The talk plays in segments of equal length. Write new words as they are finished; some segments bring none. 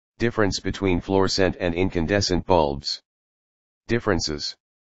Difference between fluorescent and incandescent bulbs. Differences.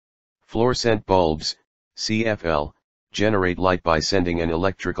 Fluorescent bulbs, CFL, generate light by sending an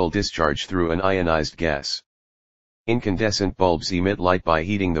electrical discharge through an ionized gas. Incandescent bulbs emit light by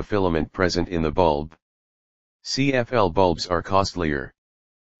heating the filament present in the bulb. CFL bulbs are costlier.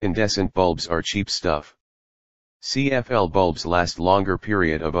 Incandescent bulbs are cheap stuff. CFL bulbs last longer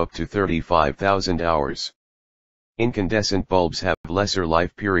period of up to 35,000 hours. Incandescent bulbs have lesser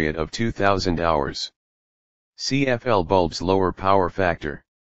life period of 2,000 hours. CFL bulbs lower power factor.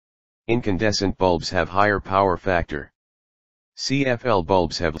 Incandescent bulbs have higher power factor. CFL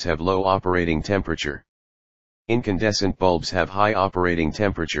bulbs have low operating temperature. Incandescent bulbs have high operating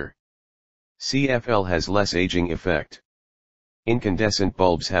temperature. CFL has less aging effect. Incandescent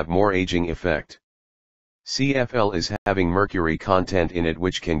bulbs have more aging effect. CFL is having mercury content in it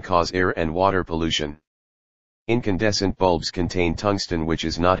which can cause air and water pollution. Incandescent bulbs contain tungsten which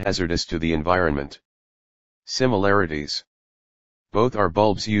is not hazardous to the environment. Similarities. Both are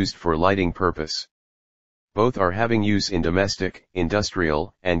bulbs used for lighting purpose. Both are having use in domestic,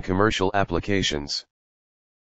 industrial, and commercial applications.